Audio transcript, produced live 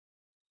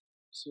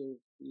So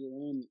we are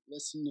on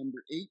lesson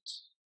number 8,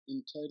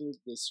 entitled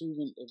The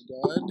Servant of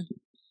God.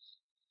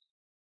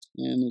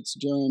 And it's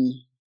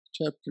John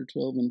chapter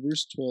 12 and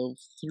verse 12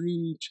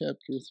 through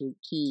chapter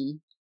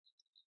 13.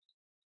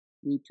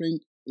 We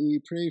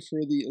pray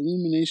for the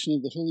illumination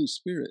of the Holy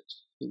Spirit,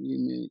 that we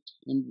may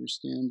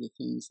understand the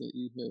things that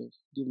you have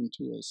given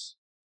to us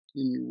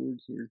in your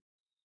word here.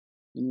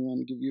 And we want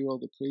to give you all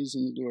the praise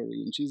and the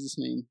glory. In Jesus'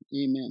 name,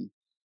 amen.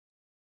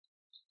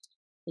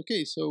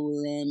 Okay, so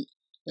we're on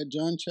at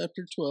John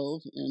chapter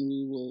 12, and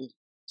we will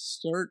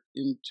start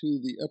into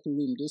the upper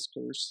room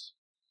discourse,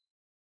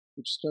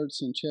 which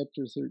starts in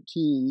chapter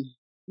 13,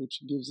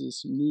 which gives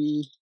us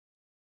new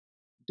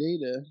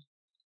data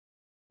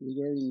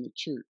regarding the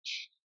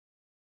church.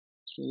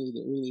 It's really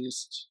the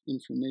earliest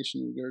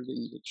information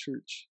regarding the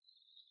church.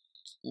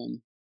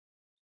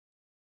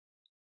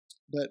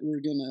 But we're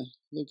going to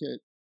look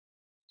at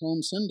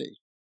Palm Sunday,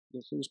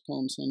 the first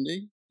Palm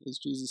Sunday, as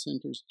Jesus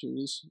enters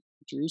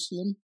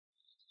Jerusalem.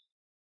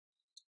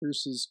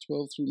 Verses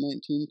 12 through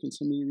 19. Can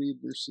somebody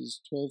read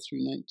verses 12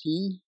 through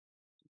 19?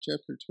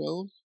 Chapter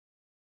 12.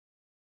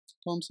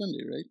 Palm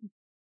Sunday, right?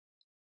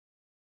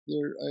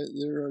 There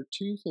are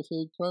two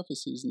fulfilled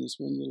prophecies in this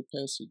one little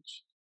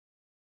passage.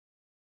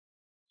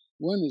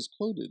 One is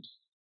quoted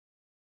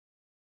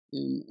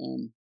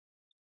in,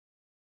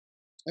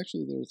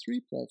 actually there are three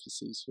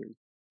prophecies here.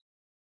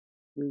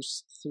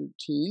 Verse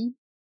 13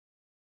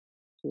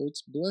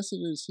 quotes, "Blessed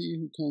is he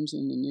who comes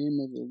in the name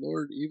of the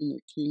Lord, even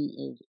the King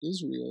of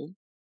Israel."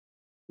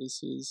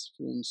 This is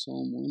from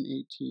Psalm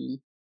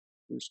 118,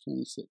 verse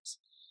 26,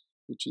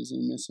 which is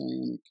a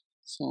messianic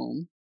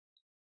psalm.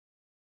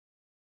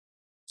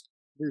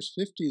 Verse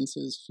 15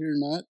 says, "Fear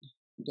not,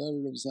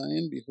 daughter of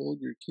Zion, behold,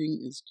 your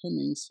king is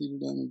coming,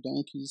 seated on a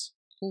donkey's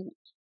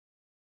colt."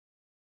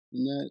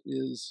 And that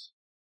is,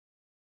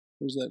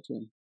 where's that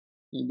from?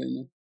 Anybody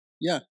know?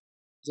 Yeah,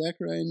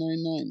 Zechariah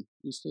 9:9.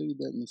 We studied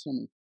that in the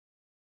summer.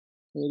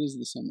 Oh, it is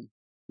the summer.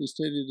 We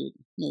studied it.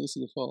 No, this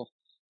is the fall.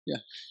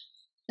 Yeah.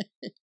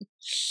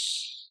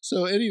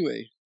 So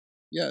anyway,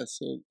 yeah,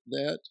 so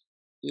that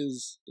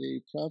is a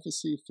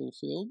prophecy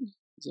fulfilled.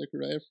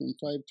 Zechariah from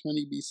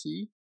 520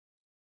 BC.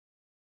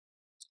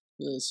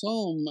 The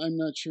psalm, I'm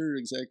not sure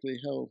exactly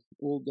how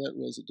old that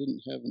was. It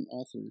didn't have an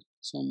author.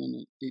 Psalm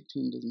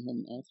 118 doesn't have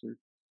an author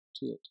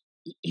to it.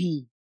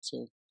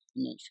 So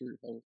I'm not sure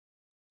how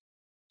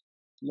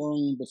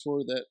long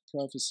before that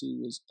prophecy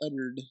was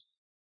uttered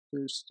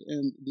first.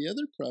 And the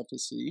other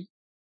prophecy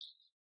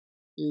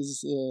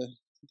is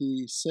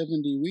the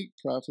 70-week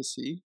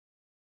prophecy.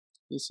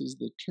 This is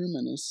the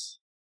terminus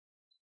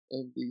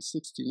of the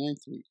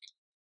 69th week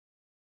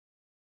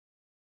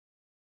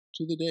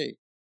to the day.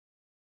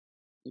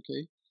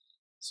 Okay?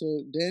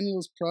 So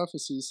Daniel's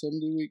prophecy,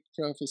 70-week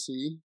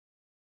prophecy,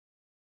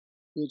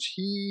 which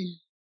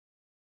he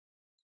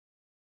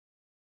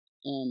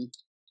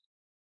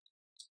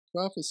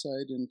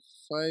prophesied in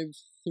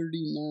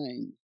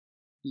 539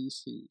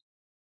 BC.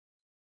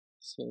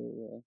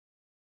 So,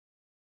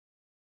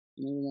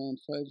 around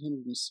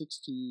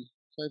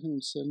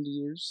 570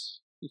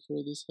 years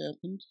before this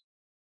happened.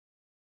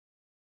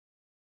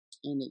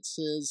 And it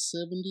says,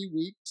 70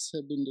 weeks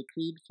have been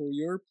decreed for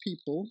your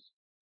people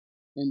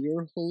and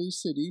your holy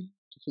city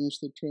to finish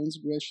the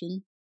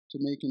transgression, to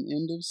make an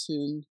end of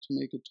sin, to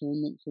make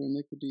atonement for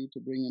iniquity, to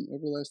bring in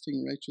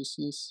everlasting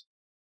righteousness,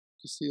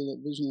 to seal up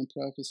vision and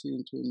prophecy,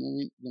 and to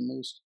anoint the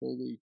most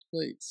holy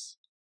place.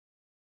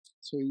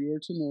 So you are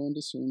to know and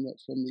discern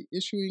that from the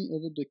issuing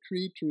of a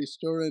decree to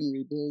restore and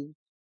rebuild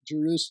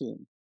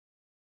Jerusalem,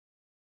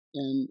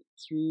 and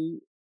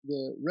through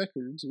the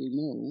records we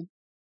know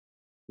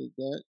that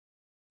that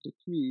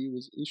decree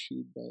was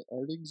issued by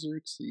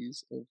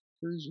Artaxerxes of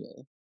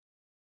Persia.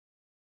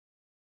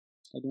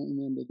 I don't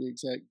remember the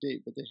exact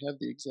date, but they have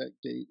the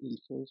exact date in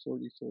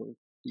 444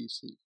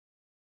 BC.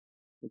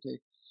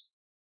 Okay?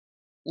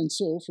 And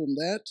so from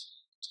that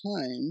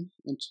time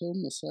until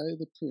Messiah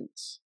the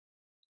Prince,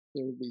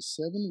 there will be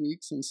 7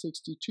 weeks and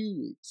 62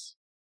 weeks.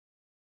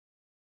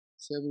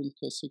 7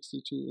 plus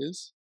 62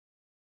 is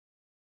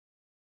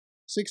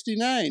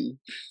 69.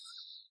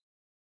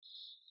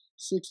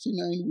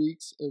 69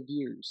 weeks of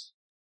years.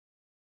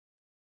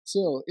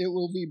 So it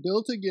will be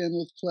built again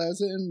with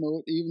plaza and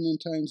moat even in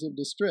times of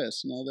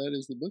distress. Now that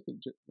is the book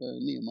of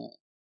Nehemiah.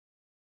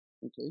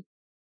 Okay.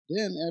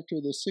 Then after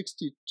the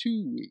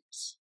 62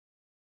 weeks,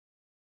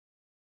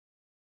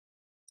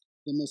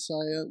 the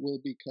Messiah will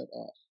be cut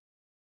off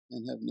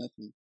and have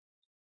nothing.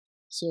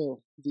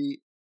 So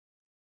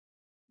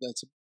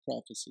that's a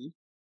prophecy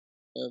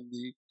of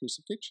the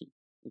crucifixion.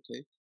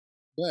 Okay.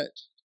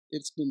 But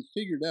it's been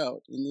figured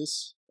out in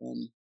this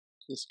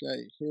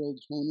guy,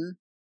 Harold Hoehner,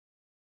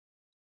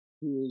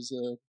 who is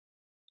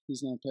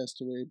he's now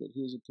passed away, but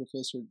he was a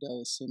professor at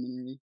Dallas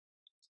Seminary,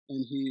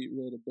 and he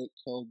wrote a book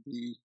called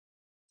The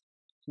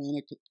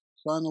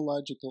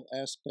Chronological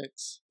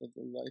Aspects of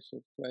the Life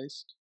of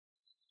Christ.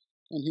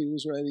 And he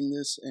was writing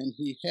this, and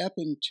he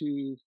happened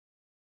to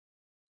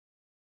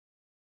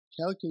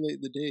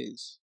calculate the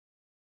days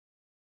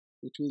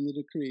between the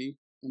decree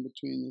and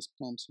between this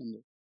Palm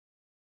Sunday.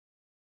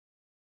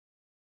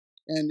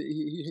 And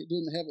he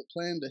didn't have it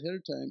planned ahead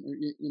of time, or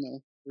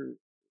or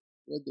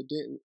what the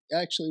day.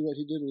 Actually, what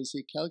he did was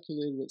he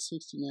calculated what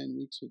 69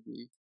 weeks would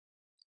be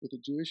with a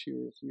Jewish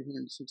year of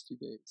 360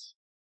 days,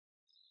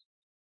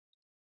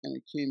 and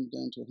it came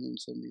down to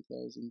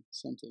 170,000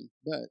 something.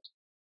 But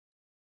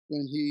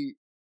when he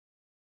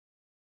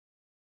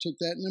took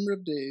that number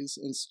of days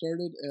and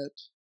started at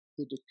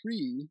the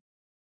decree,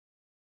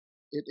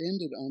 it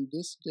ended on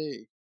this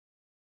day,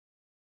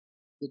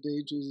 the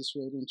day Jesus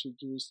rode into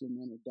Jerusalem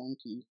on a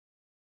donkey,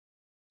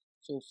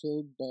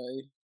 fulfilled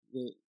by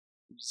the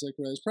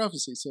Zechariah's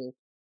prophecy. So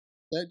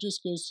that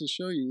just goes to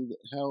show you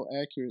how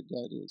accurate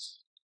God is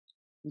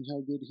and how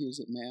good he is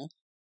at math.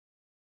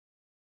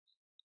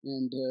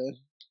 And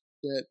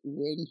that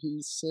when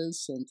he says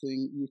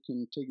something, you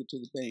can take it to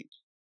the bank.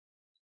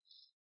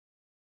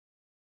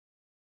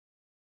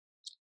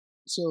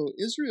 So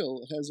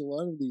Israel has a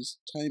lot of these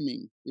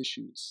timing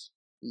issues,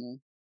 And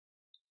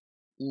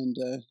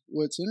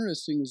what's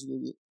interesting is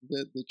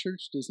that the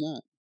church does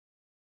not.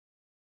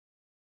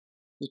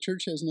 The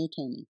church has no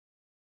timing.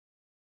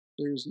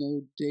 There's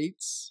no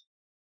dates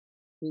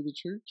for the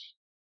church.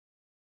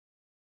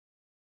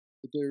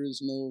 There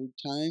is no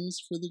times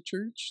for the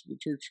church. The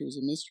church was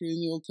a mystery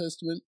in the Old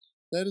Testament.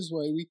 That is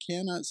why we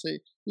cannot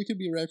say, we could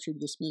be raptured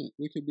this minute.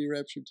 We could be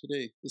raptured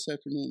today, this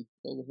afternoon,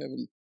 while we're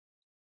having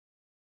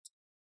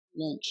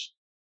lunch.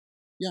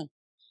 Yeah.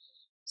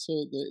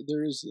 So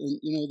there is,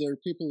 there are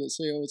people that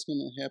say, oh, it's going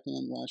to happen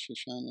on Rosh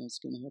Hashanah. It's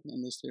going to happen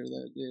on this day or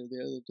that day or the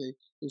other day.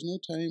 There's no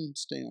time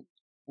stamp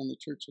on the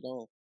church at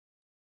all.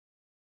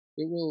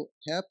 It will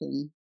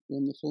happen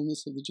when the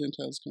fullness of the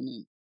Gentiles come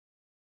in.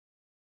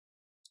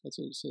 That's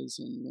what it says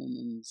in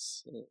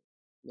Romans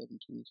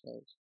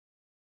 11:25.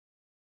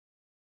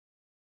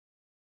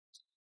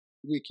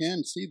 We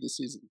can see the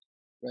season,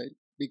 right?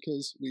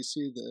 Because we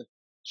see the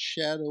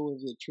shadow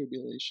of the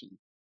tribulation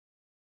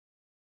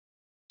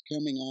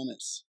coming on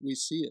us. We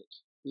see it.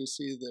 We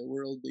see the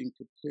world being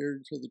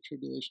prepared for the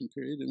tribulation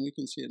period, and we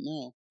can see it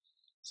now.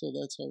 So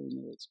that's how we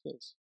know it's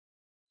close.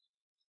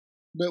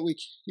 But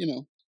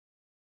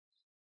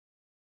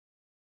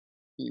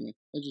anyway,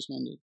 I just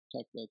wanted to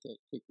talk about that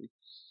quickly.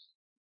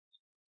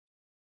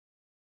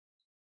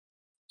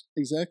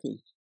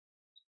 Exactly.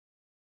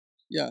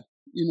 Yeah.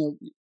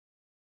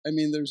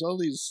 There's all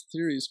these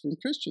theories from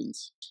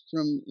Christians,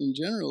 in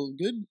general,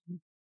 good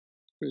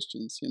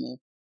Christians,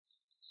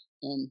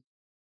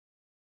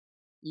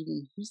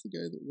 even, who's the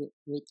guy that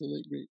wrote the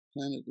late great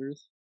Planet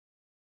Earth?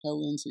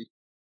 Hal Lindsey.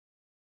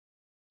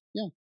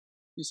 Yeah,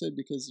 he said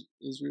because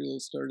Israel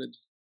started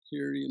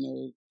here,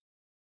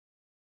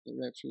 the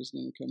rapture is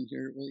going to come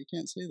here. Well, you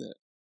can't say that,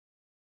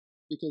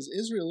 because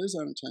Israel is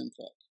on a time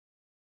clock.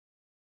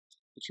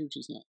 The church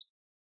is not.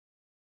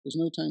 There's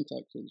no time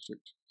clock for the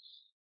church.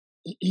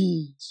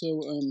 So,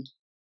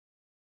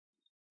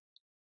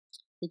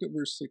 look at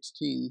verse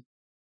 16.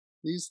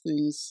 These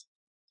things,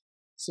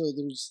 so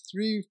there's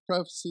 3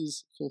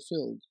 prophecies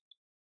fulfilled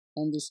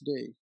on this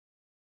day.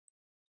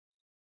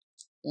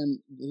 And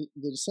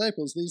the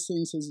disciples, these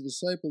things his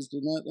disciples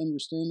did not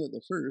understand at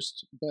the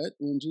first, but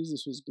when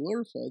Jesus was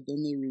glorified,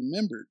 then they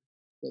remembered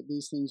that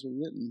these things were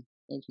written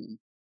of him,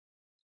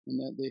 and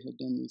that they had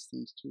done these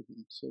things to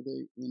him. So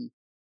they, in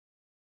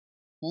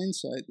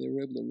hindsight, they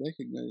were able to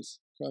recognize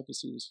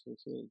prophecy was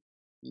fulfilled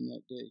in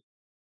that day.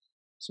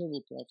 Several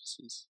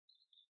prophecies.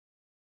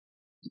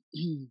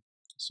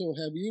 So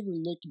have you ever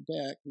looked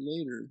back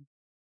later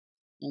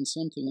on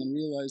something and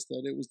realized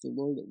that it was the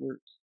Lord at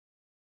work?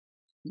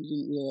 You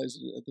didn't realize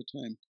it at the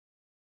time.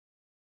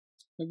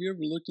 Have you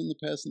ever looked in the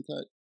past and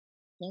thought,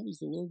 that was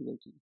the Lord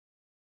working?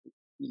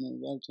 A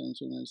lot of times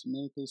when I was in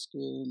medical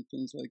school and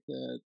things like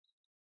that,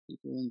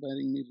 people were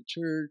inviting me to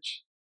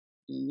church,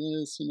 doing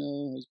this, I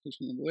was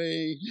pushing them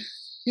away,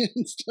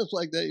 and stuff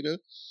like that, That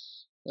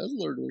was the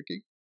Lord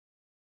working.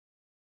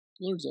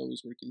 The Lord's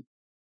always working.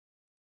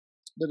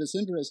 But it's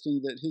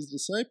interesting that his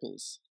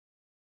disciples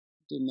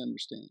didn't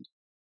understand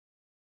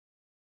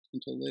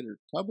until later,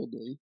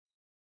 probably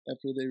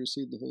after they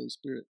received the Holy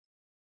Spirit,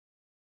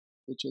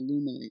 which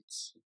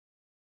illuminates.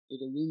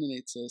 It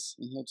illuminates us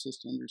and helps us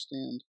to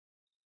understand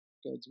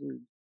God's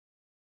Word.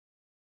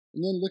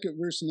 And then look at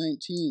verse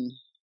 19.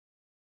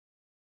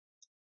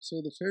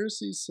 So the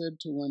Pharisees said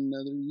to one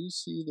another, you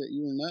see that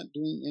you are not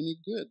doing any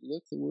good.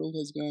 Look, the world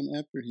has gone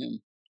after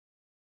him.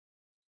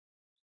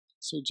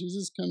 So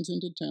Jesus comes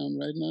into town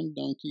riding on a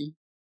donkey,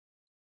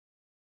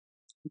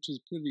 which is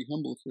pretty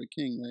humble for a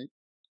king, right?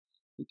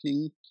 The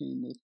king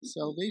came with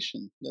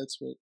salvation. That's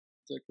what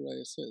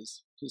Zechariah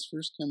says. His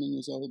first coming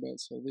is all about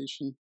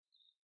salvation.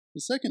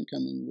 The second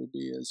coming will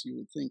be as you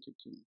would think a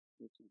king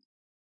would come.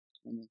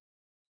 On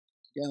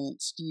a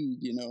gallant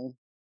steed,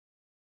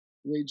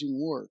 waging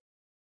war.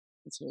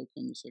 That's how it'll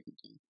come the second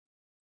time.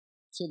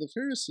 So the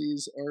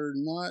Pharisees are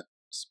not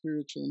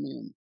spiritual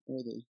men,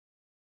 are they?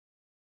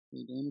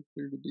 They don't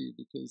appear to be,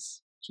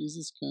 because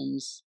Jesus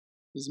comes,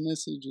 his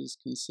message is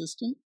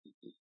consistent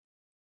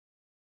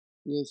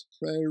with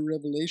prior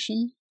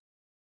revelation.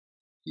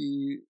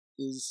 He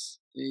is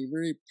a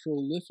very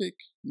prolific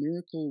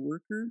miracle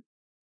worker.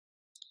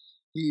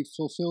 He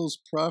fulfills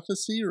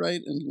prophecy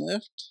right and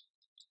left,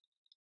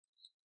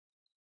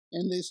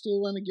 and they still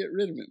want to get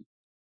rid of him.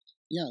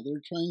 Yeah,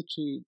 they're trying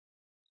to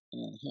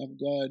have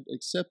God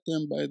accept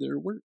them by their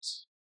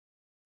works.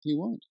 He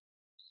won't.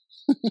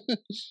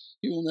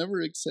 He will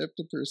never accept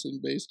a person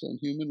based on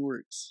human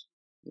works,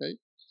 right?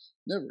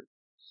 Never.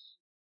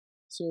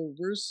 So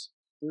 1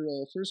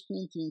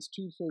 Corinthians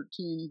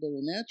 2:14, but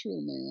a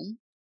natural man,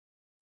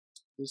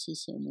 this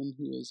is someone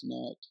who has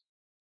not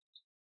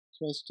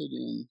trusted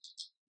in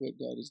what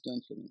God has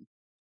done for them.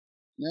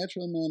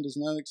 Natural man does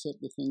not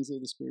accept the things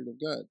of the Spirit of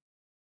God,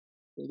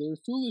 for they are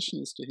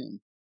foolishness to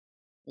him.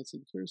 That's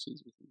what the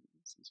Pharisees were thinking.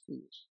 This is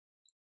foolish.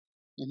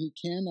 And he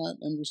cannot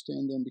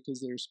understand them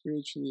because they are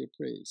spiritually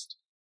appraised.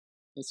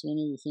 That's one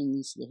of the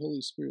things the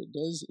Holy Spirit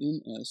does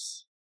in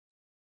us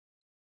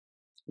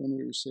when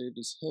we are saved,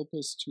 is help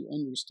us to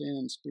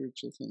understand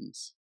spiritual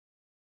things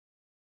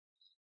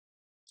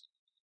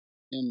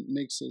and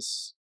makes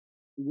us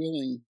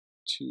willing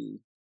to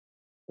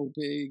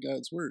obey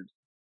God's word,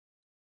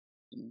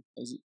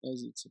 as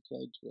it's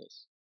applied to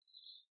us.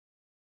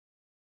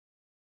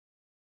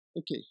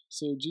 Okay,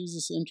 so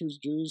Jesus enters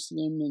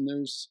Jerusalem, and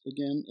there's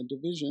again a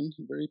division,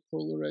 a very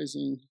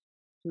polarizing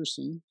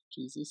person,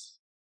 Jesus.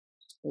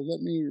 Well,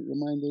 let me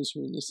remind those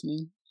who are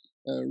listening,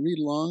 read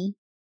along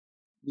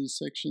these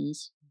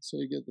sections so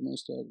you get the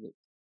most out of it.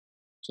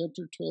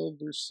 Chapter 12,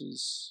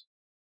 verses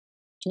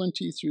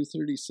 20 through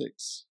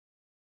 36.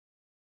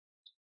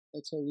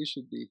 That's how we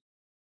should be.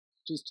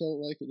 Just tell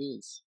it like it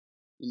is.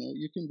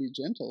 You can be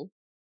gentle,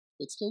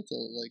 but still tell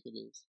it like it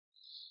is.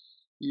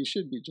 You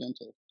should be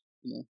gentle,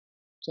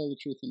 Tell the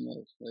truth in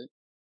love, right?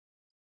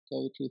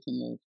 Tell the truth in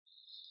love.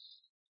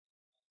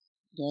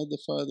 God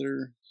the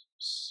Father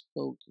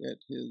spoke at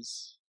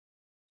his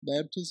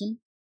baptism,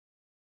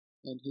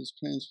 at his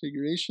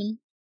transfiguration,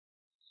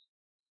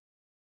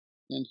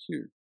 and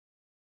here.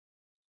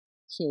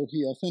 So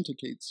he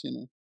authenticates,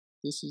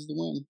 this is the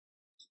one.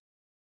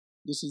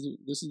 This is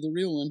the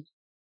real one.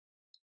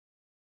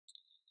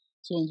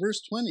 So in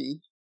verse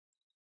 20,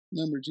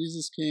 remember,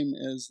 Jesus came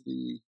as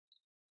the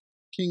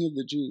King of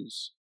the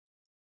Jews.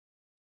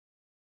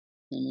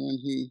 And when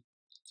he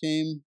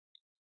came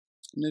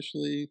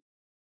initially,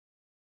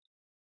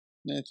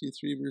 Matthew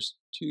 3, verse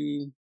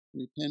 2,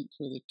 repent,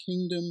 for the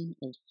kingdom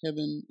of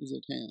heaven is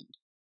at hand.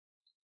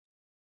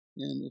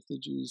 And if the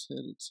Jews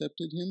had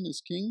accepted him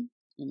as king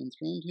and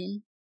enthroned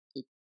him,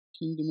 the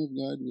kingdom of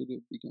God would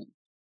have begun.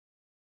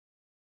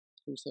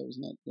 Of course, that was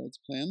not God's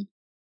plan.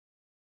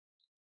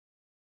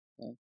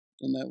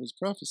 And that was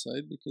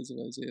prophesied because of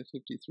Isaiah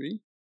 53,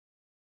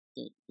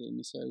 that the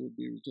Messiah would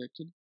be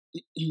rejected.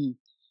 And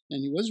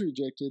he was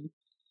rejected.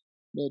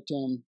 But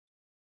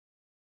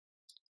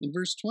in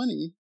verse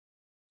 20,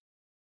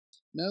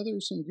 now there were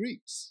some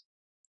Greeks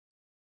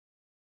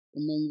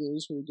among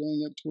those who were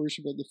going up to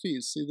worship at the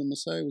feast. See, the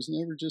Messiah was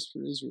never just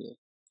for Israel.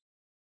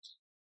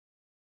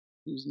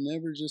 He was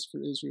never just for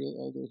Israel,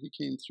 although he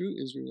came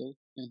through Israel,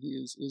 and he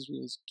is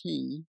Israel's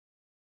king.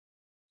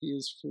 He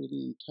is for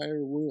the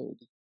entire world.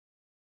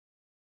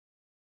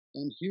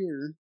 And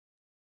here,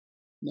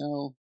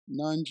 now,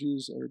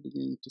 non-Jews are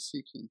beginning to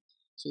seek him.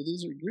 So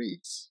these are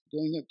Greeks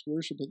going up to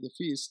worship at the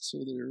feast,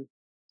 so they're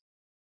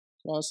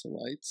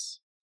proselytes.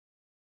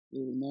 They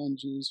were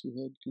non-Jews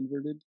who had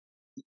converted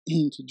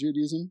to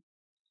Judaism,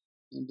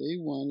 and they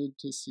wanted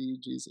to see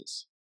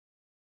Jesus,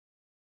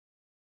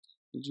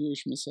 the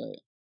Jewish Messiah.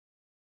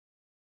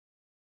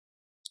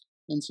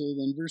 And so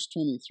then verse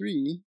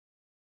 23,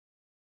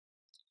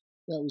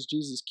 that was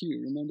Jesus'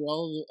 cue. Remember,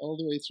 all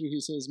the way through,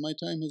 he says, my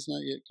time has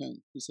not yet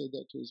come. He said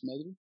that to his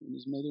mother, when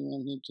his mother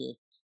wanted him to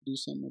do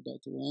something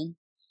about the wine.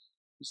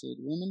 He said,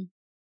 woman,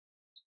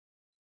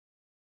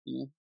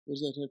 what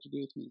does that have to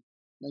do with me?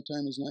 My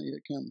time has not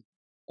yet come.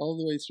 All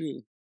the way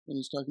through, when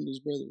he's talking to his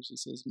brothers, he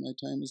says, my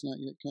time has not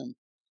yet come.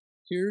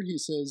 Here he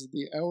says,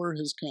 the hour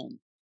has come.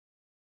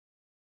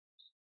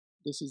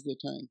 This is the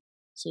time.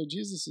 So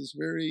Jesus is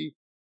very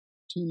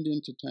tuned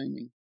into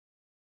timing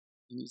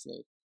in his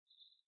life.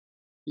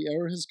 The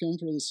hour has come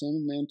for the Son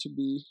of Man to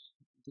be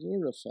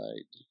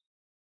glorified.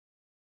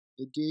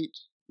 The gate,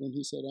 when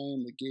he said, I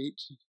am the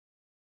gate,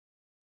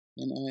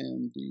 and I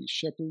am the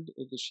shepherd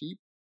of the sheep.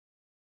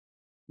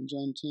 In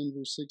John 10,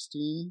 verse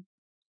 16,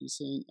 he's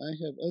saying, I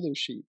have other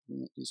sheep.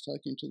 He's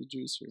talking to the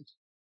Jews here.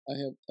 I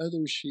have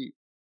other sheep.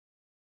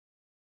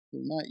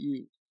 They're not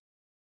you,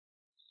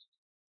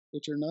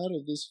 which are not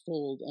of this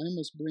fold. I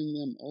must bring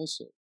them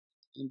also,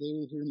 and they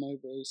will hear my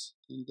voice,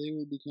 and they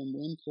will become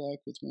one flock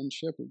with one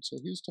shepherd. So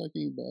he's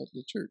talking about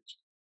the church,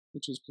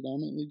 which is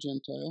predominantly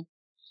Gentile,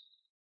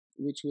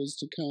 which was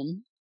to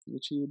come,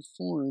 which he would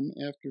form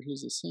after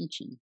his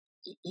ascension.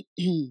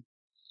 The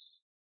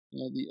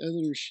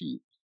other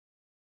sheep,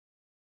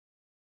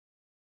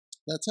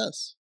 that's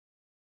us.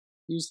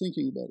 He was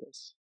thinking about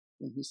us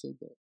when he said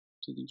that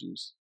to the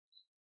Jews.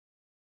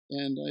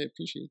 And I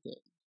appreciate that.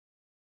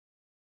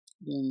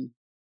 Then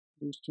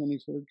verse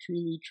 24,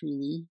 truly,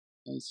 truly,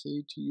 I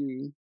say to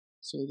you,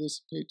 so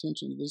pay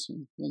attention to this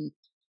one. When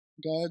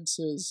God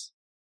says,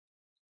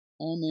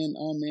 Amen,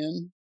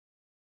 Amen,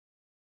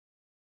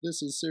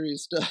 This is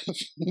serious stuff.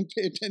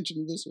 Pay attention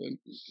to this one.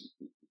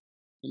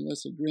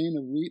 Unless a grain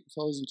of wheat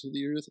falls into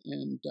the earth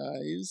and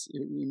dies,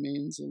 it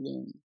remains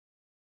alone.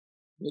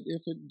 But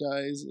if it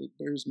dies, it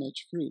bears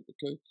much fruit.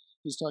 Because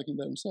he's talking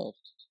about himself.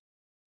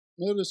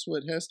 Notice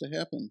what has to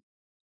happen.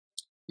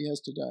 He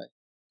has to die.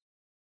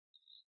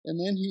 And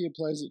then he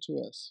applies it to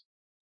us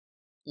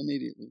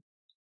immediately.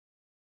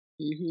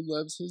 He who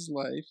loves his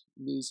life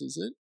loses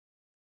it.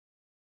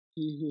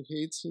 He who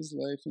hates his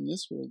life in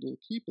this world will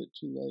keep it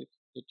to life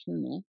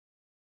eternal.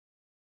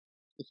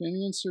 If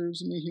anyone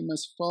serves me, he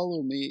must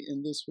follow me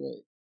in this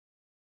way.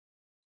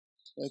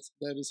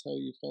 That is how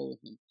you follow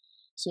him.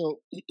 So,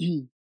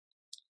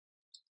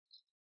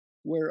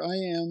 where I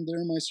am,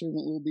 there my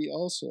servant will be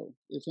also.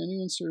 If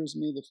anyone serves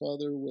me, the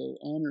Father will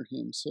honor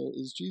him. So,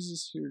 is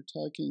Jesus here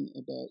talking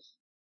about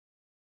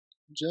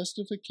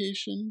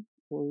justification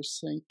or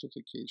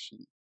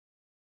sanctification?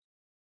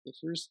 The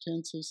first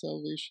tense of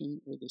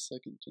salvation or the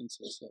second tense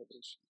of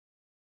salvation?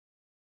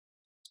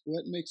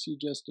 What makes you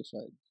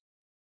justified?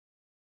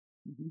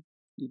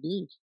 You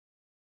believe.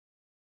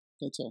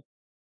 That's all.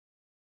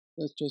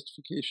 That's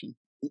justification.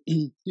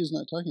 He's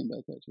not talking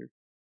about that here,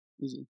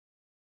 is he?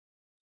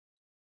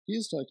 He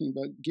is talking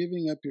about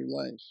giving up your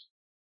life.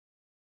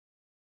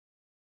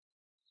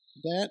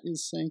 That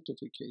is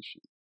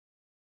sanctification.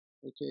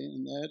 Okay,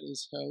 and that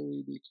is how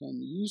we become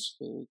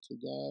useful to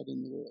God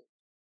in the world.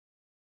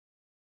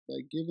 By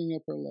giving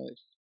up our life.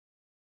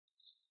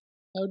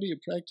 How do you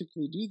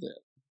practically do that?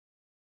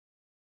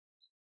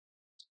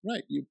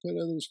 Right, you put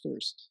others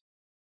first.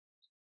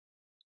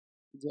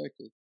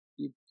 Exactly.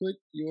 You put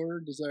your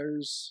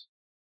desires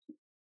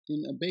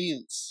in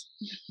abeyance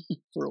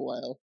for a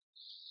while.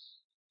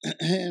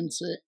 And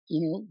say,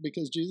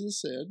 because Jesus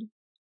said,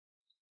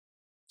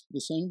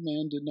 the Son of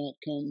Man did not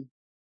come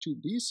to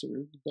be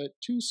served, but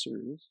to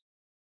serve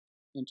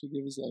and to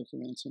give his life a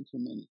ransom for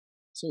many.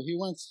 So he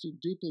wants to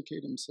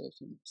duplicate himself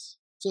in this.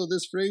 So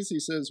this phrase, he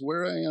says,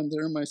 where I am,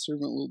 there my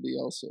servant will be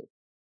also.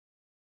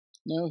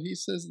 Now he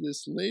says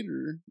this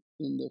later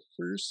in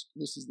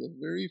this is the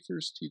very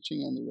first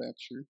teaching on the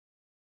rapture.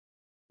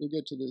 We'll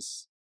get to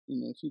this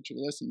in a future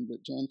lesson,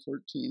 but John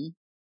 14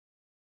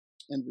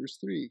 and verse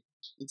 3,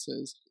 it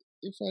says,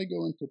 if I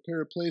go and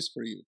prepare a place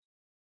for you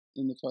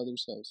in the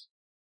Father's house,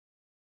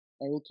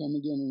 I will come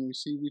again and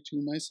receive you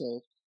to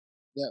myself,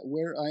 that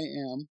where I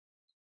am,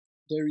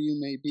 there you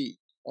may be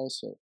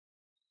also.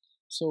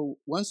 So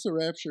once the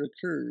rapture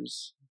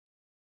occurs,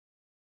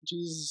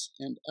 Jesus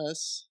and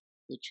us,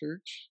 the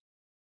church,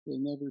 will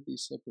never be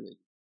separated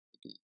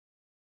again,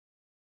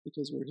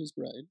 because we're his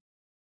bride.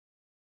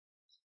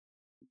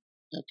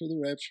 After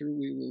the rapture,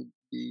 we will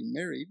be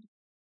married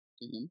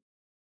to him.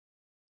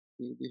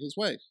 We will be his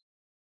wife.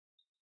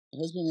 A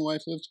husband and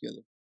wife live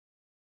together,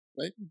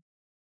 right?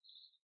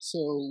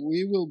 So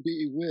we will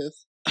be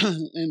with,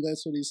 and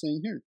that's what he's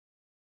saying here.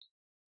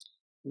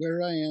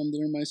 Where I am,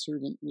 there my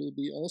servant will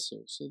be also.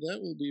 So that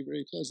will be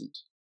very pleasant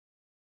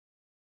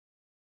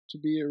to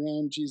be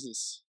around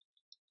Jesus.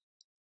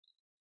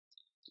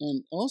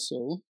 And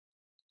also,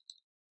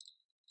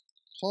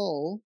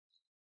 Paul,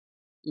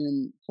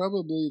 in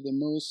probably the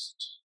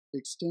most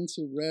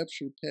extensive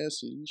rapture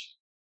passage,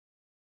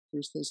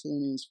 1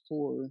 Thessalonians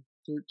 4,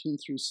 13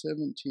 through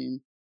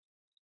 17,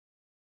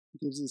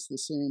 gives us the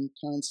same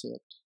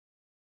concept.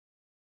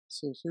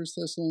 So 1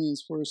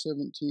 Thessalonians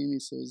 4:17, he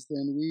says,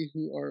 then we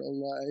who are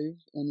alive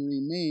and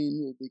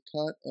remain will be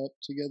caught up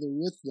together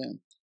with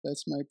them.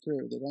 That's my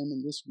prayer, that I'm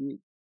in this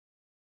group.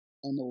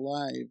 I'm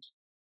alive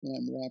when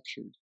I'm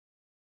raptured.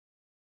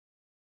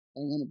 I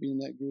want to be in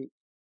that group.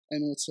 I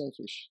know it's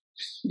selfish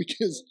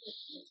because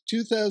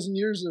 2,000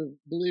 years of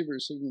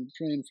believers have been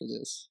praying for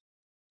this.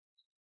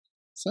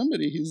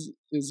 Somebody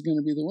is going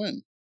to be the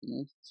one,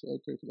 so I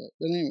pray for that.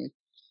 But anyway,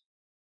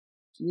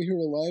 we who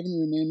are alive and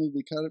remain will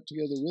be caught up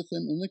together with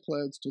them in the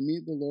clouds to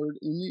meet the Lord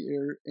in the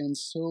air, and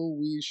so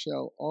we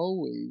shall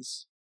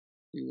always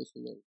be with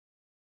the Lord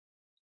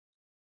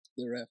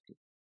thereafter.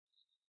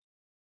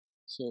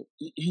 So,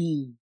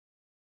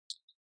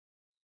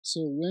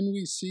 so when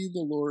we see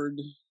the Lord,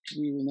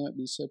 we will not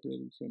be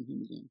separated from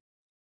him again.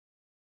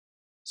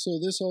 So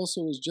this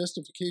also is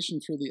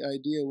justification for the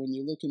idea when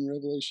you look in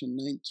Revelation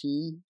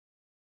 19.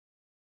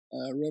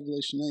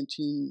 Revelation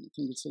 19, I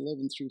think it's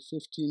 11 through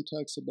 15,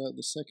 talks about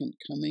the second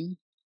coming,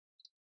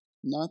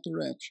 not the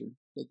rapture,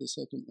 but the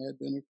second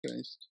advent of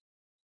Christ.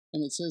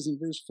 And it says in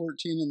verse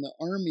 14, and the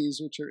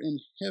armies which are in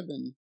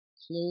heaven,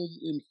 clothed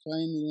in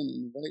fine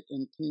linen, white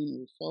and clean,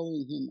 were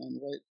following him on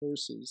white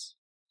horses.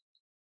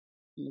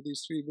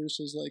 These three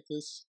verses like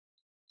this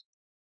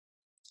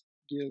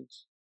give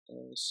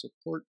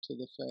support to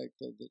the fact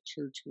that the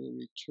church will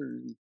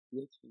return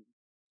with him,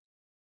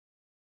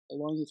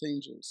 along with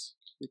angels,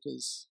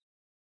 because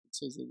it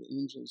says that the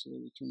angels will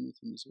return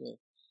with him as well.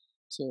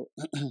 So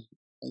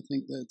I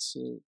think that's,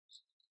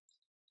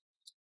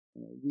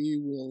 we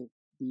will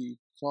be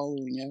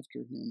following after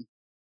him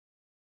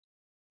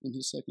in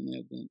his second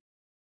advent.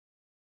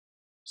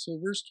 So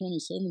verse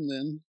 27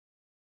 then,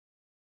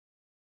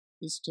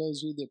 this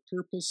tells you the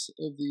purpose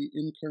of the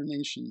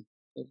incarnation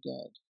of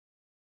God.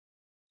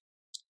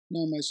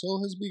 Now my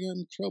soul has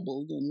begun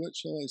troubled, and what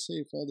shall I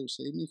say? Father,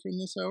 save me from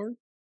this hour?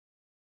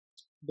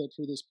 But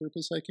for this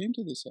purpose I came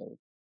to this hour.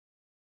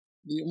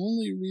 The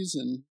only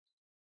reason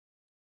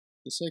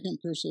the second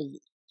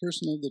person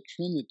of the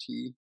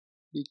Trinity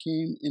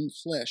became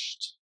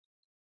enfleshed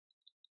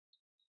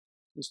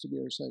was to be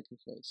our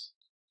sacrifice.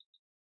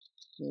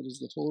 That is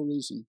the whole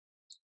reason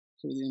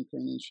for the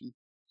incarnation.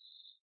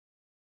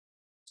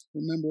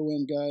 Remember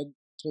when God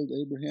told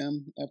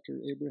Abraham, after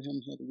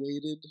Abraham had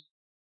waited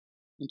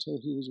until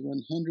he was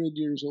 100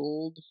 years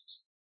old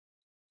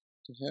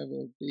to have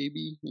a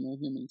baby, him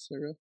and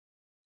Sarah?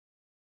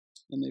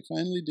 And they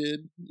finally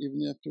did,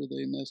 even after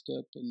they messed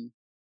up and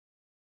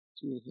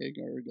through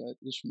Hagar got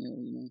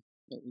Ishmael,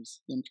 that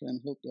was them trying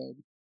to help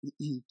God.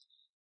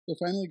 So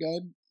finally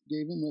God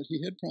gave him what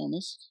he had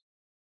promised,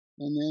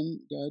 and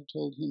then God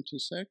told him to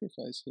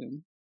sacrifice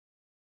him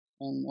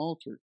on an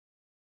altar.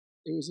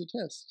 It was a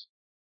test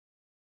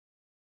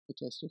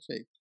of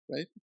faith,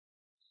 right?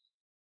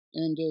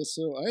 And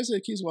so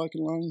Isaac, he's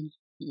walking along,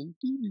 and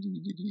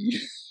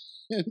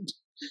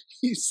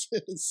he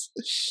says,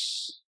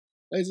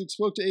 Isaac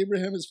spoke to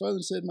Abraham, his father,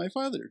 and said, "My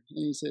father."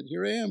 And he said,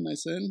 "Here I am, my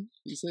son."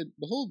 He said,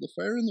 "Behold, the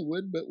fire and the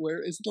wood, but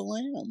where is the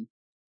lamb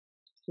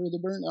for the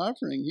burnt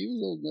offering?" He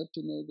was old enough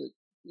to know that,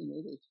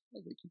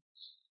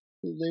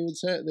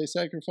 they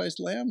sacrificed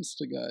lambs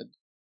to God.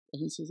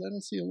 And he says, "I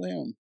don't see a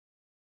lamb."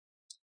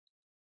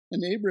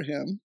 And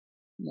Abraham,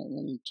 not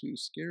wanting to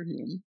scare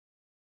him,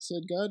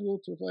 said, "God will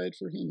provide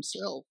for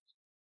himself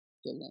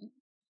the lamb."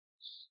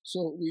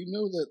 So we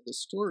know that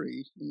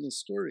in the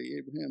story,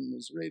 Abraham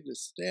was ready to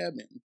stab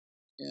him,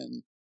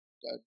 and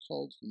God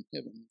called from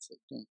heaven and said,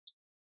 "Don't."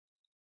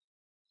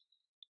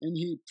 And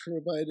he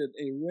provided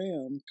a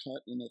ram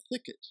caught in a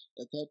thicket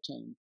at that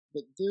time.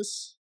 But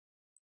this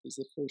is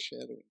the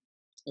foreshadowing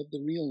of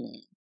the real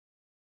lamb.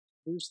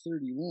 Verse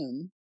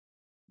 31,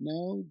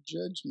 now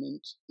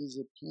judgment is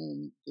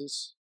upon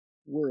this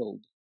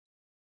world.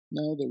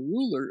 Now the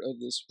ruler of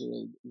this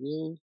world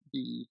will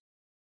be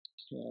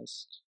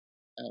cast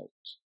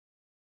out.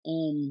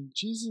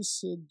 Jesus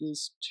said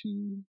this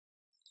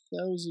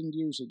 2,000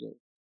 years ago.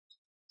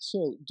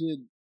 So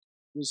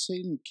was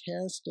Satan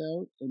cast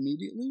out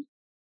immediately?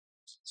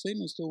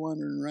 Satan is still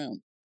wandering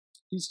around.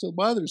 He still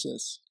bothers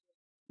us.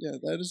 Yeah,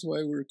 that is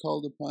why we're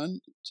called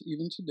upon,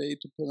 even today,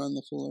 to put on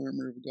the full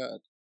armor of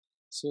God.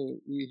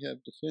 So we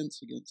have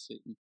defense against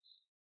Satan.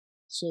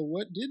 So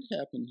what did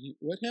happen here?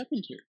 What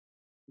happened here?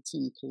 It's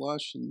in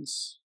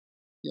Colossians.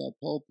 Yeah,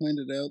 Paul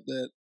pointed out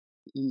that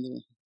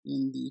in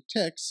the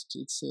text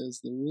it says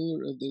the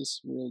ruler of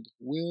this world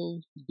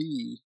will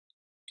be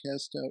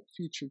cast out,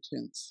 future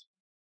tense.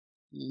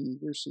 In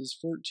verses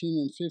 14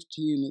 and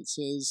 15 it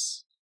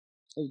says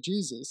of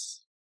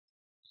Jesus,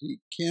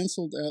 he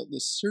canceled out the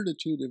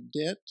certitude of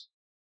debt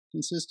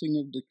consisting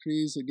of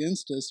decrees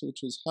against us,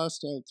 which was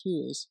hostile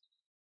to us,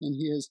 and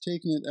he has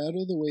taken it out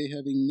of the way,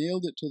 having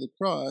nailed it to the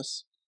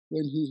cross.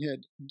 When he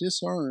had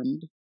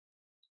disarmed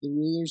the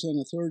rulers and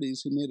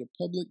authorities, he made a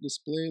public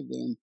display of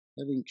them,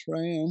 having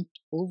triumphed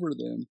over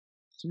them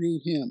through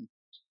him.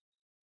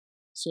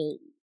 So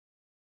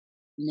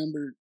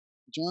remember,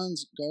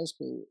 John's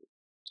gospel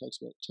talks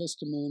about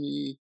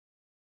testimony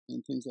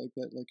and things like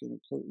that, like in a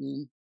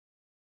courtroom.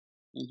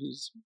 And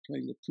he's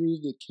trying to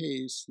prove the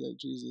case that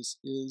Jesus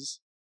is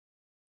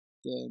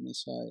the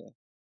Messiah.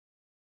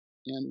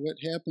 And what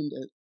happened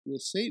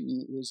with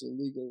Satan was a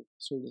legal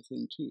sort of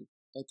thing too.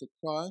 At the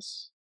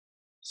cross,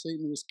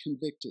 Satan was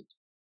convicted,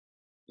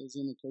 as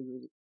in a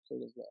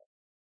court of law.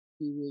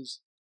 He was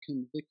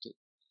convicted.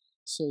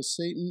 So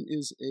Satan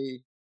is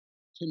a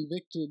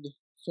convicted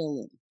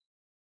felon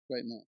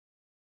right now.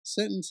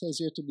 Sentence has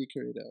yet to be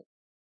carried out.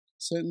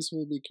 Sentence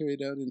will be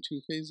carried out in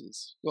 2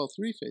 phases. Well,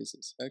 3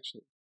 phases,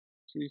 actually.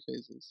 3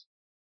 phases.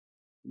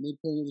 The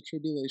midpoint of the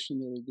tribulation,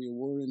 there will be a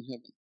war in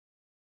heaven.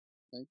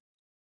 Right?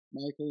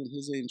 Michael and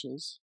his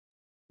angels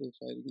will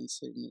fight against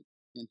Satan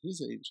and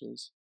his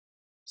angels.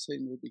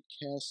 Satan will be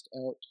cast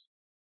out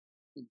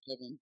from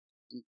heaven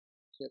and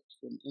kept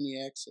from any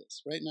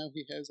access. Right now,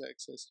 he has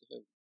access to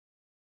heaven.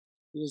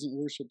 He doesn't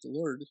worship the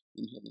Lord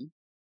in heaven,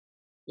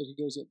 but he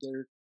goes up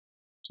there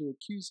to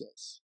accuse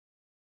us.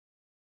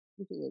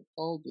 Look at what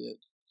Paul did.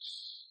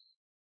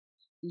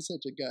 He's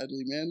such a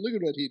godly man. Look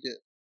at what he did.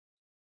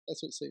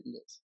 That's what Satan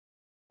does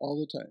all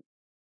the time.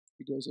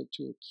 He goes up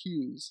to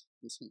accuse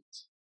the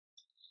saints.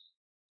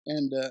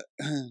 And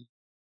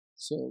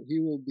so he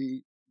will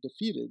be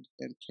defeated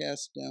and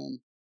cast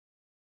down.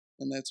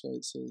 And that's why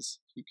it says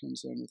he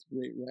comes down with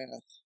great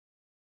wrath,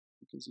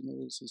 because he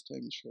knows his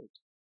time is short.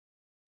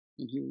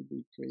 And he will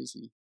be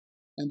crazy.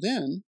 And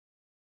then,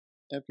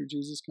 after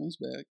Jesus comes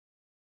back,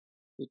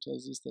 it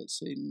tells us that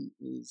Satan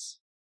is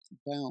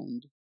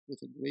bound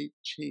with a great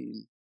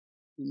chain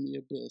in the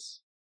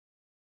abyss,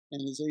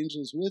 and his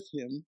angels with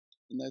him,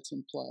 and that's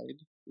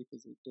implied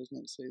because it does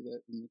not say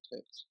that in the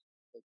text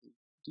that the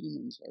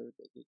demons are,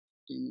 but the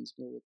demons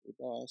go with their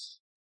boss,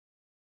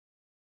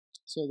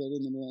 so that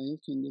in the millennial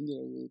kingdom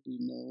there will be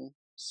no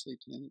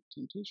satanic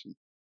temptation.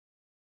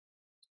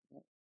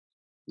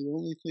 The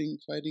only thing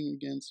fighting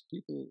against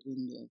people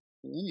in the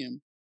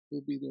millennium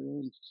will be their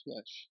own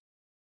flesh,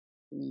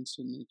 their own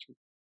sin nature.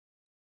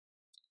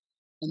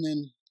 And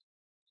then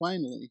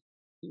finally,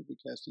 he'll be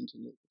cast into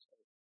the lake of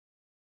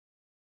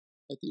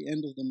fire at the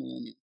end of the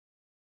millennium.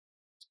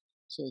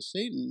 So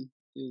Satan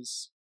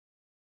is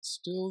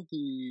still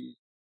the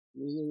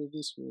ruler of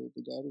this world,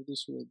 the God of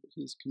this world, but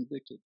he is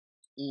convicted.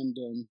 And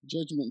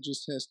judgment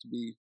just has to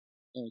be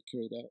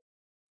carried out.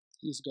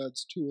 He's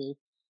God's tool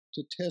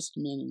to test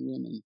men and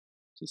women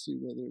to see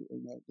whether or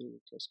not they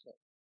will trust God.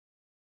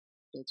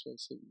 That's why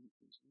Satan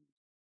is.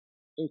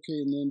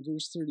 Okay, and then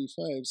verse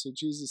 35, so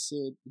Jesus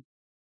said,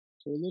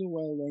 "For a little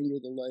while longer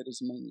the light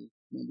is among you."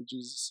 Remember,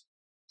 Jesus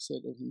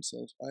said of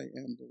himself, "I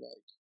am the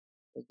light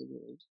of the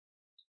world.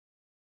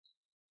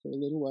 For a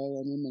little while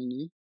I'm among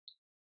you.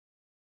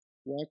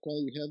 Walk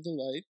while you have the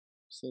light,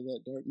 so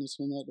that darkness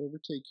will not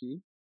overtake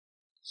you.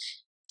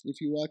 If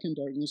you walk in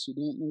darkness, you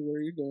don't know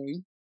where you're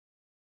going."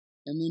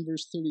 And then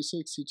verse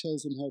 36, he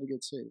tells them how to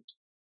get saved.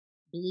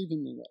 Believe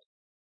in the light.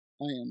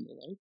 I am the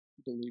light.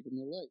 Believe in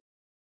the light.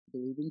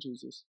 Believe in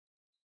Jesus,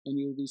 and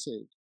you will be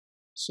saved,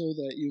 so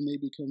that you may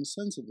become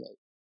sons of light.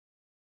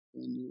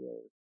 When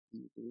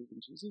you believe in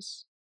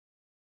Jesus,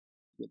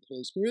 with the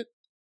Holy Spirit,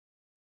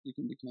 you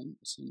can become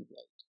a son of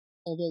light.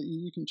 Although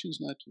you can choose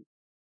not to.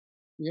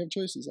 We have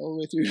choices all the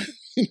way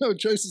through.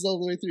 Choices all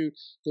the way through.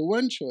 The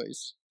one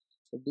choice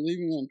of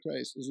believing on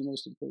Christ is the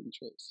most important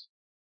choice,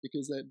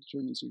 because that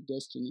determines your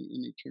destiny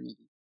in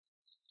eternity.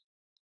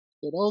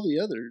 But all the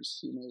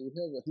others, we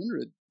have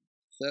 100.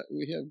 That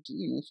we have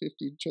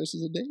 50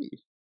 choices a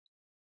day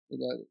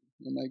about,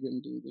 am I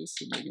going to do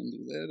this? Am I going to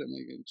do that? Am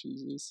I going to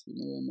choose this?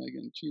 Am I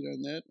going to cheat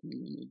on that? Am I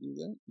going to do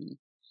that?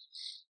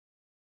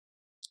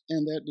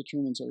 And that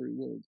determines our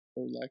reward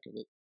or lack of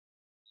it.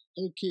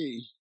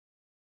 Okay.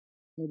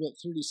 How about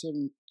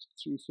 37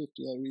 through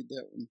 50? I'll read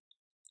that one.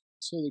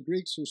 So the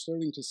Greeks were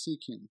starting to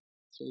seek him.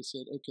 So they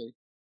said, okay,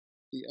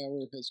 the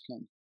hour has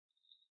come.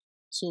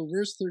 So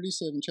verse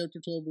 37, chapter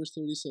 12, verse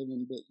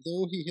 37, "But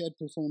though he had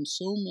performed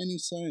so many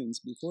signs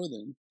before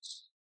them,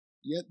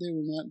 yet they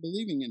were not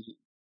believing in him.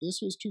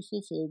 This was to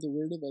fulfill the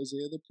word of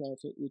Isaiah the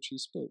prophet, which he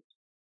spoke.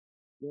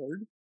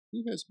 Lord,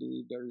 who has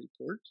believed our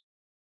report?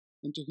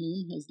 And to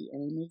whom has the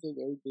arm of the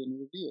Lord been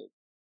revealed?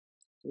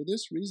 For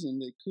this reason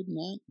they could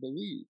not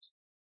believe.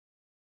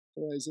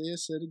 For Isaiah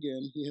said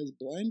again, he has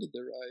blinded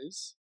their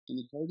eyes, and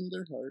he hardened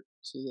their heart,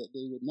 so that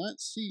they would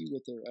not see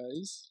with their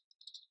eyes,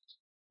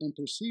 and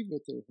perceive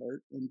with their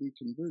heart, and be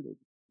converted,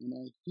 and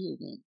I heal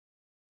them."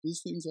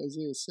 These things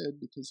Isaiah said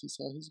because he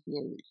saw his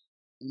glory,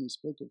 and he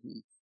spoke of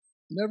him.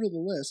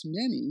 Nevertheless,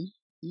 many,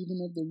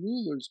 even of the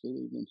rulers,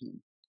 believed in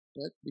him.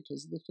 But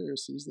because of the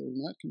Pharisees, they were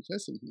not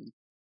confessing him,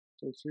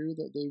 for fear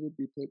that they would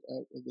be put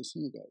out of the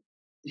synagogue.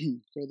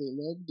 For they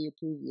loved the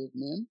approval of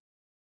men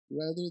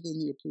rather than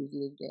the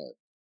approval of God.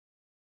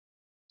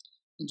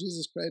 And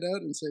Jesus cried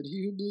out and said,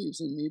 "He who believes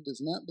in me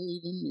does not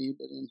believe in me,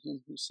 but in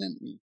him who sent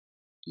me.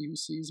 He who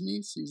sees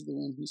me sees the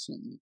one who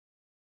sent me.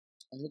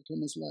 I have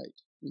come as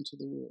light into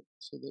the world,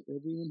 so that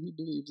everyone who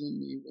believes in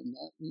me will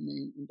not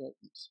remain in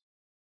darkness.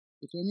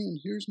 If anyone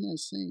hears my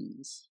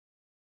sayings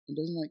and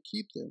does not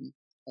keep them,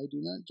 I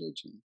do not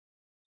judge him.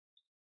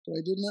 For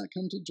I did not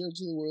come to judge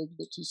the world,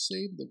 but to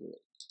save the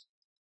world.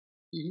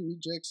 He who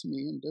rejects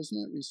me and does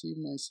not receive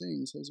my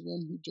sayings has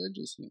one who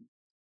judges him.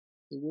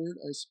 The word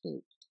I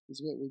spoke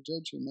is what will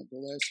judge him at the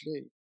last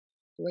day.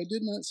 For I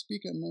did not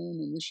speak on my own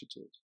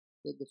initiative,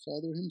 but the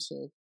Father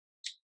himself,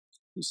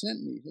 who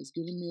sent me, has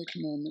given me a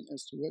commandment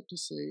as to what to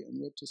say and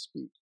what to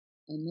speak.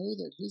 I know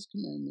that his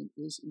commandment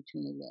is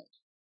eternal life.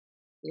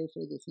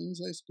 Therefore the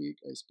things I speak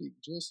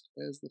just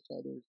as the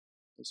Father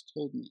has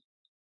told me."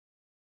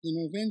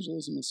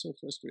 Evangelism is so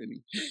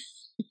frustrating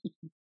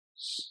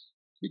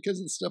because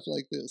of stuff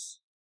like this.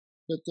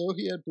 "But though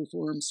he had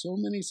performed so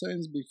many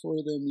signs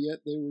before them,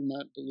 yet they were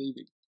not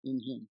believing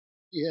in him."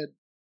 He had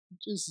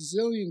just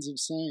zillions of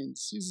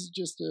signs. He's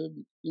just a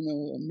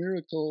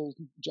miracle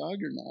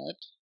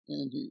juggernaut,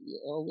 and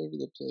all over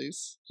the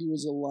place. He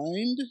was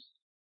aligned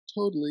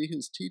totally.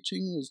 His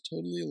teaching was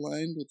totally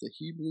aligned with the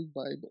Hebrew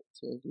Bible.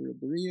 So if you're a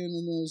Berean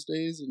in those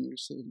days and you're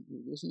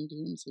listening to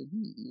him and say,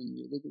 and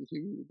you look at the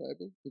Hebrew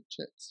Bible, it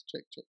checks,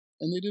 check.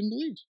 And they didn't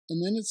believe.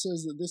 And then it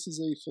says that this is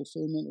a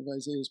fulfillment of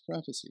Isaiah's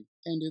prophecy,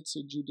 and it's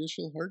a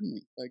judicial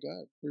hardening by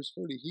God. Verse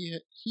 40,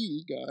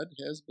 he, God,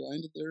 has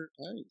blinded their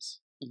eyes,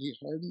 and he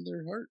hardened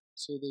their heart,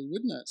 so they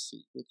would not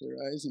see with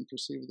their eyes and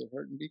perceive with their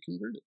heart and be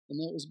converted. And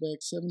that was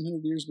back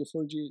 700 years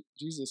before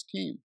Jesus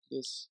came.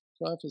 This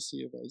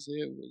prophecy of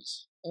Isaiah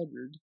was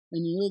uttered.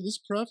 And this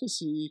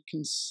prophecy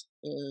is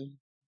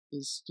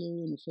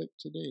still in effect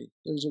today.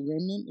 There's a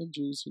remnant of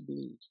Jews who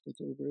believe, but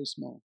they're very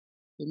small.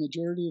 The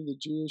majority of the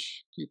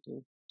Jewish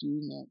people do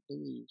not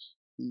believe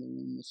in the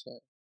one Messiah.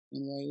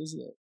 And why is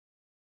that?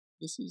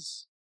 This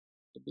is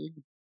a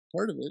big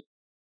part of it.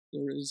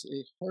 There is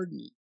a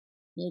hardening.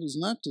 That is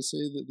not to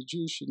say that the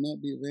Jews should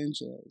not be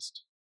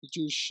evangelized. The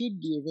Jews should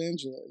be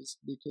evangelized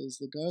because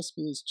the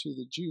gospel is to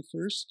the Jew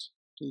first,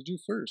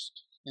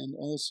 and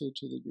also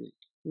to the Greek.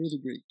 We're the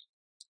Greek.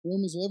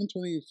 Romans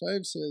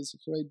 11:25 says,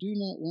 "For I do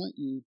not want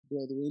you,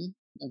 brethren,"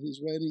 and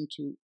he's writing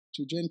to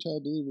Gentile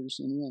believers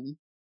in Rome,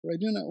 "For I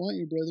do not want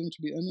you, brethren,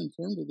 to be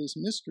uninformed of this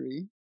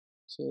mystery,"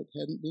 so it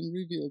hadn't been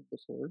revealed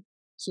before,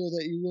 "so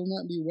that you will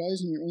not be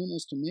wise in your own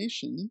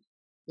estimation,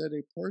 that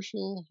a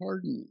partial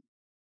hardening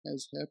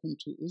has happened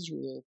to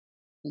Israel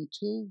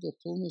until the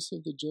fullness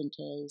of the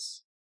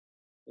Gentiles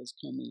has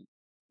come in."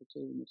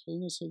 Okay, when the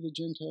fullness of the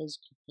Gentiles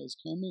has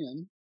come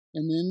in,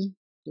 and then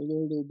the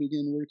Lord will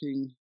begin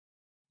working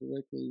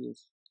directly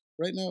with.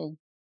 Right now,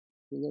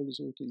 the Lord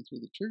is working through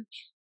the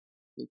church.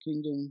 The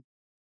kingdom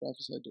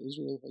prophesied to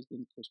Israel has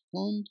been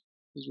postponed.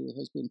 Israel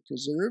has been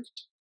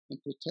preserved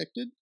and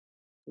protected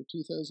for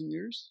 2,000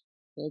 years.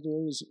 While the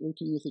Lord is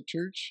working with the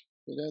church,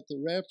 but at the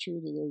rapture,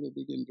 the Lord will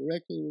begin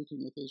directly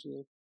working with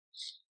Israel.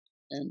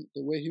 And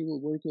the way he will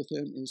work with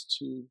them is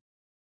to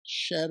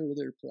shatter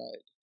their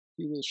pride.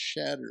 He will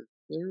shatter.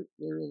 They're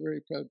a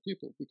very proud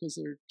people because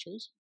they're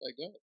chosen by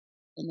God.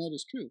 And that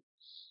is true.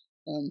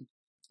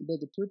 But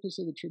the purpose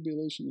of the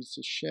tribulation is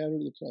to shatter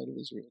the pride of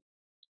Israel.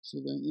 So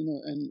then,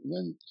 and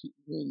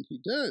when he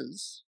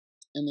does,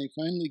 and they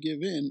finally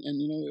give in, and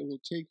it will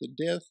take the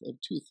death of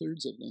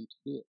 2/3 of them to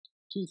do it.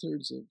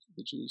 2/3 of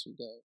the Jews will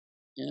die,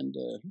 and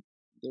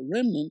the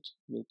remnant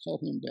will call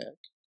him back.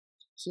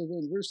 So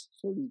then, verse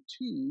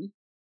 42.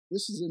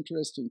 This is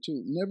interesting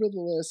too.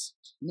 "Nevertheless,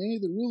 many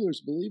of the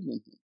rulers believed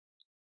in him."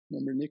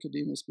 Remember,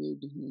 Nicodemus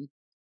believed in him.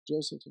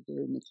 Joseph of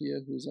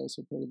Arimathea, who was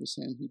also part of the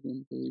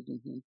Sanhedrin, believed in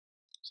him.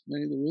 So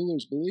many of the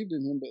rulers believed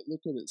in him, but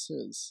look what it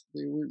says.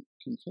 They weren't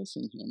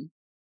confessing him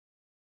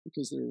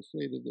because they were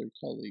afraid of their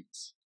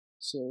colleagues.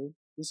 So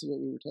this is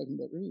what we were talking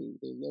about earlier.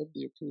 They loved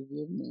the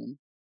approval of men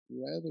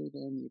rather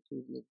than the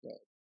approval of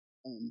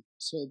God.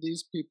 So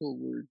these people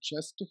were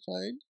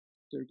justified.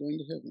 They're going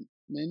to heaven.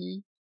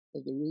 Many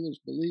of the rulers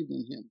believed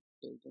in him.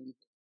 They're going to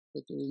heaven.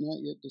 But they were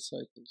not yet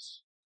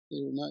disciples.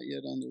 They were not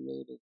yet on the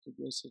road of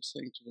progressive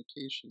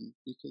sanctification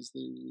because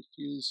they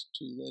refused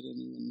to let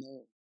anyone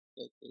know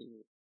that they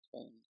were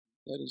following.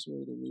 That is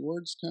where the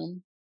rewards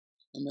come,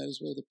 and that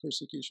is where the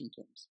persecution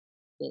comes.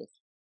 Both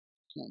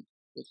come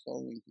with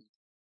following him.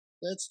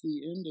 That's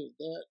the end of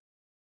that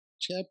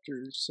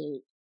chapter.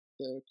 So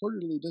the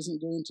quarterly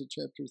doesn't go into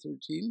chapter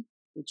 13,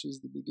 which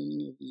is the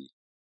beginning of the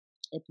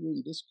Upper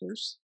Room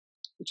Discourse,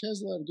 which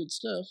has a lot of good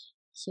stuff.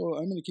 So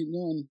I'm going to keep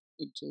going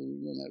until we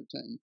run out of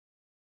time.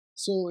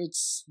 So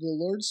it's the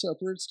Lord's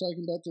Supper. It's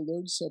talking about the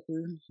Lord's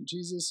Supper.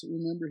 Jesus,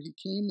 remember, he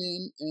came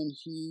in and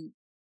he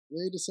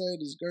laid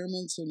aside his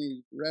garments and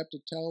he wrapped a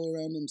towel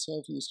around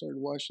himself and he started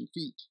washing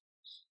feet.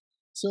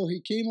 So he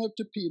came up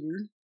to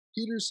Peter.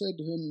 Peter said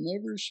to him,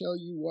 "Never shall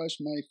you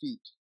wash my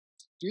feet."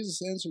 Jesus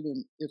answered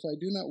him, "If I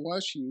do not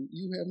wash you,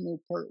 you have no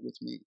part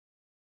with me."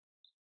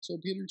 So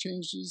Peter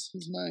changes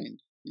his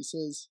mind. He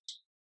says,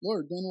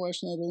 "Lord, then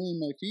wash not only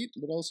my feet,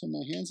 but also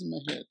my hands and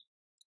my head."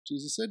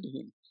 Jesus said to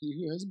him, "He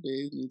who has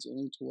bathed needs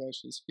only to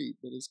wash his feet,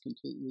 but is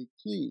completely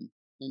clean,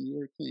 and you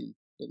are clean,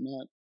 but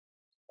not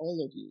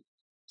all of you."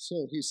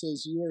 So he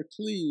says, "You are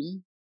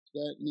clean."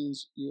 That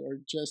means you are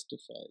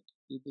justified.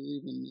 You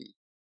believe in me,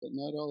 but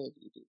not all of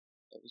you do.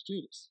 That was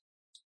Judas.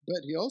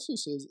 But he also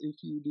says,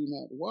 "If you do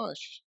not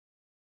wash,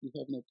 you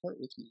have no part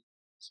with me."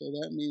 So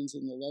that means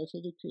in the life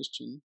of the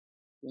Christian,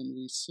 when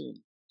we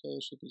sin,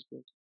 fellowship is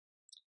broken.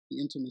 The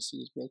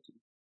intimacy is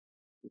broken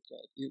with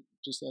God.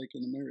 Just like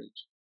in a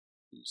marriage.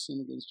 You sin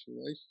against your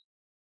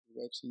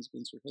wife sins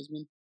against her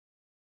husband,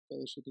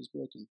 fellowship is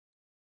broken.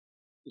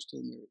 You're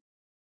still married.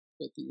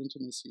 But the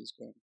intimacy is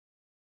gone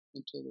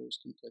until there is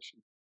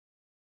confession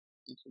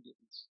and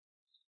forgiveness.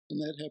 And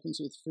that happens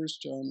with 1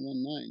 John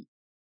 1:9.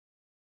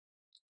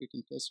 We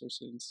confess our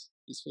sins.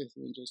 He's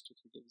faithful and just to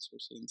forgive us our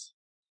sins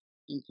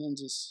and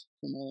cleanse us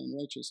from all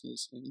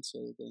unrighteousness. And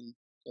so then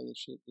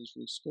fellowship is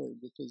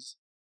restored because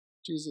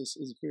Jesus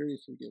is very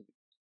forgiving.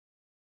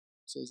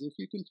 He says, if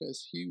you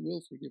confess, he will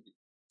forgive you.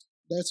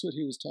 That's what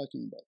he was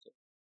talking about there.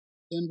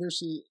 Then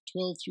verses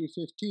 12 through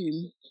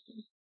 15.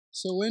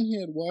 So when he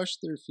had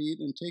washed their feet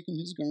and taken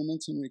his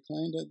garments and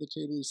reclined at the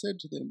table, he said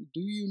to them,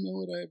 "Do you know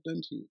what I have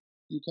done to you?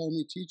 You call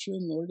me teacher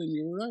and Lord, and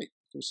you are right,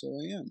 for so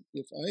I am.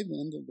 If I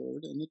then, the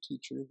Lord and the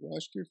teacher, have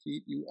washed your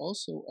feet, you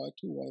also ought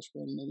to wash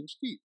one another's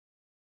feet.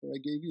 For I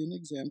gave you an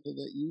example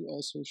that you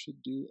also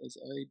should do as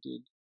I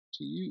did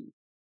to you."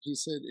 He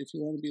said, if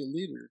you want to be a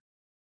leader,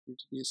 you're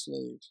to be a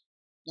slave.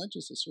 Not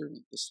just a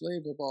servant, the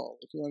slave of all.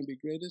 If you want to be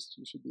greatest,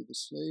 you should be the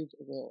slave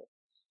of all.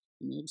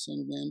 The Son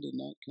of Man did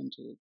not come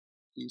to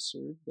be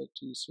served, but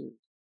to serve.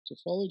 To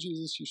follow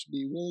Jesus, you should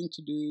be willing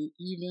to do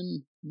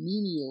even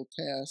menial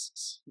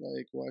tasks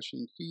like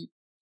washing feet,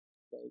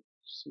 like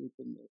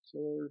sweeping the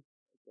floor,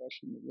 like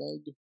washing the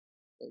rug,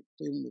 like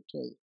cleaning the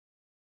toilet.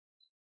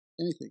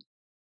 Anything.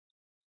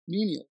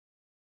 Menial.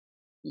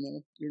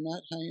 You're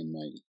not high and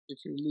mighty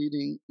if you're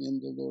leading in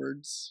the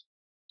Lord's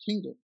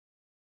kingdom.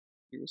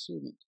 You're a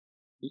servant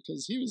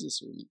because he was a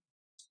servant.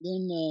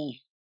 Then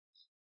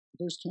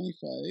verse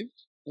 25.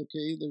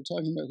 Okay, they're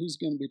talking about who's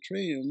going to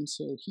betray him.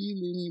 So he,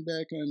 leaning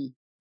back on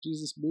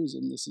Jesus'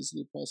 bosom, this is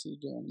the Apostle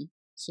John,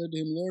 said to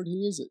him, "Lord,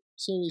 who is it?"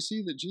 So we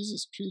see that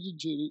Jesus treated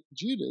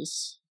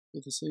Judas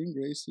With the same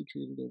grace, he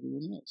treated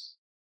everyone else,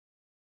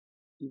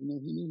 even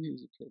though he knew he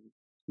was a traitor.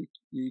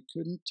 He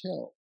couldn't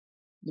tell.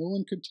 No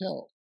one could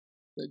tell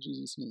that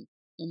Jesus knew.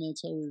 And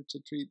that's how we're to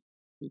treat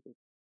people,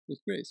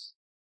 with grace,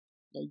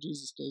 like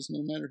Jesus does,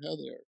 no matter how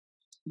they are.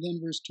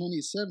 Then verse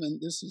 27,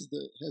 this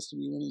has to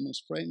be one of the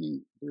most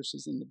frightening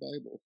verses in the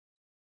Bible.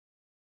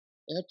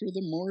 After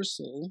the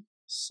morsel,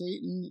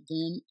 Satan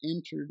then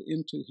entered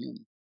into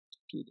him,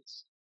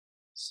 Judas.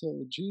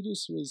 So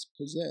Judas was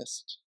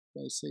possessed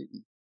by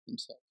Satan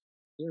himself.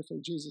 Therefore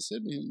Jesus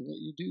said to him, what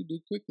you do, do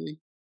quickly.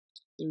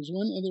 There's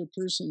one other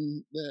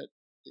person that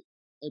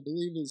I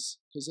believe is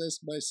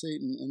possessed by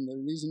Satan, and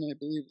the reason I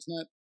believe it's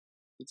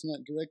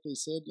not directly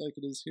said like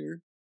it is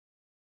here,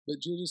 but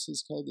Judas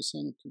is called the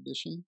son of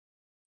perdition,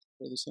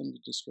 or the son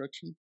of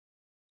destruction.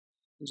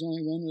 There's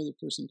only one other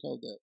person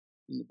called that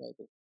in the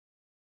Bible,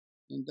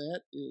 and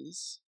that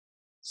is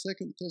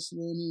 2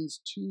 Thessalonians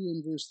 2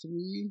 and verse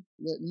 3,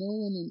 let no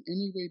one in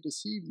any way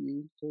deceive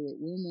you, for it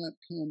will not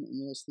come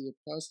unless the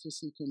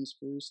apostasy comes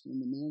first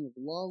and the man of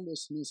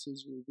lawlessness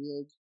is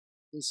revealed,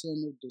 the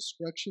son of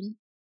destruction,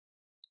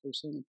 or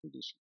son of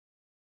perdition.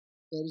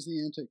 That is the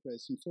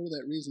Antichrist, and for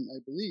that reason I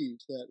believe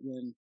that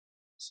when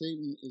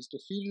Satan is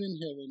defeated in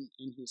heaven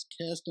and he is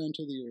cast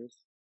onto the earth,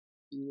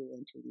 he will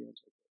enter the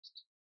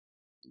Antichrist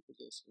and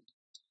possess him.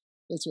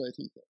 That's why I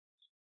think that.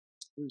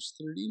 Verse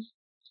 30,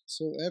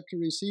 so after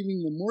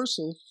receiving the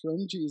morsel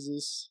from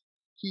Jesus,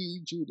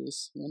 he,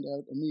 Judas, went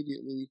out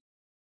immediately,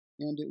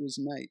 and it was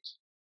night.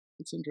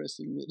 It's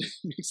interesting that it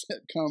makes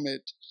that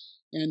comment,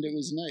 and it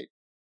was night.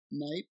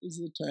 Night is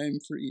the time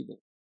for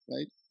evil,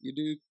 right? You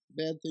do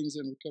bad things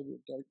under cover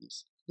of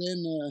darkness.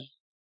 Then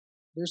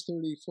verse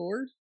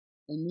 34,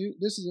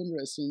 this is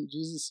interesting,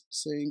 Jesus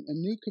saying, a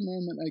new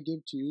commandment I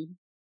give to you.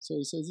 So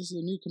he says this is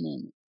a new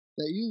commandment,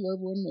 that you love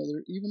one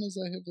another even as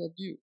I have loved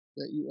you,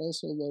 that you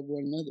also love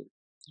one another.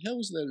 How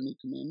is that a new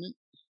commandment?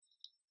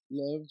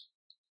 Love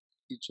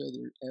each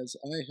other as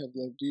I have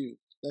loved you.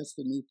 That's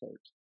the new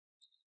part.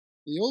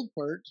 The old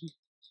part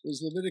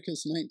was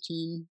Leviticus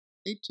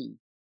 19:18.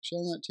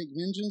 Shall not take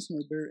vengeance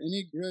nor bear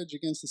any grudge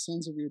against the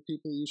sons of your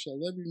people. You shall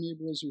love your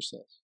neighbor as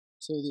yourself.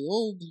 So the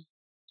old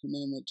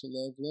commandment to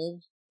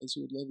love as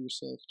you would love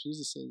yourself.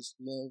 Jesus says,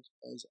 love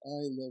as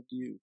I loved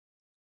you.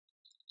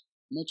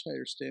 Much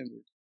higher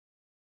standard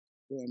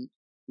than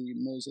the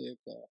Mosaic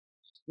law.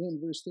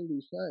 Then verse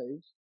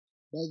 35,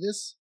 by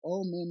this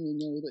all men will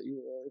know that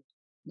you are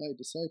my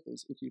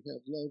disciples if you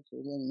have love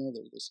for one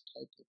another, this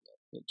type of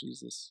love that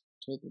Jesus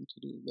told them to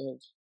do,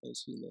 love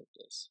as he loved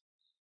us.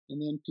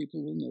 And then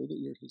people will know that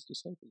you're his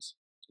disciples.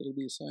 It'll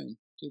be a sign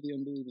to the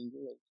unbelieving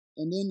world.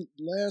 And then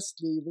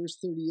lastly, verse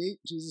 38,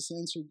 Jesus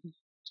answered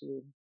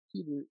to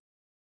Peter,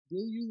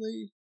 will you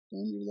lay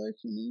down your life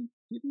for me,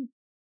 Peter?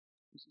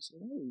 Jesus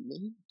said, I will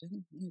lay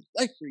down my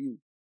life for you,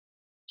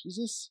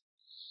 Jesus.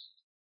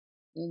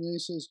 And then he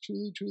says,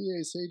 truly, truly,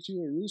 I say to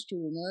you, a rooster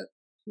will not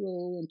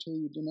crow until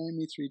you deny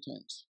me 3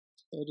 times.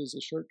 That is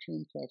a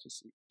short-term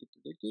prophecy. He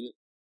predicted it.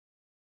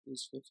 It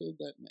was fulfilled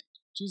that night.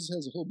 Jesus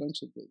has a whole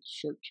bunch of those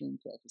short-term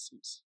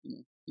prophecies.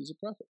 He's a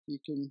prophet.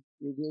 He can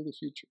reveal the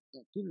future.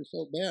 Now, Peter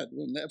felt bad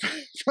when that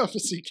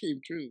prophecy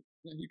came true.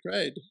 He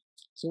cried.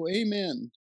 So, amen.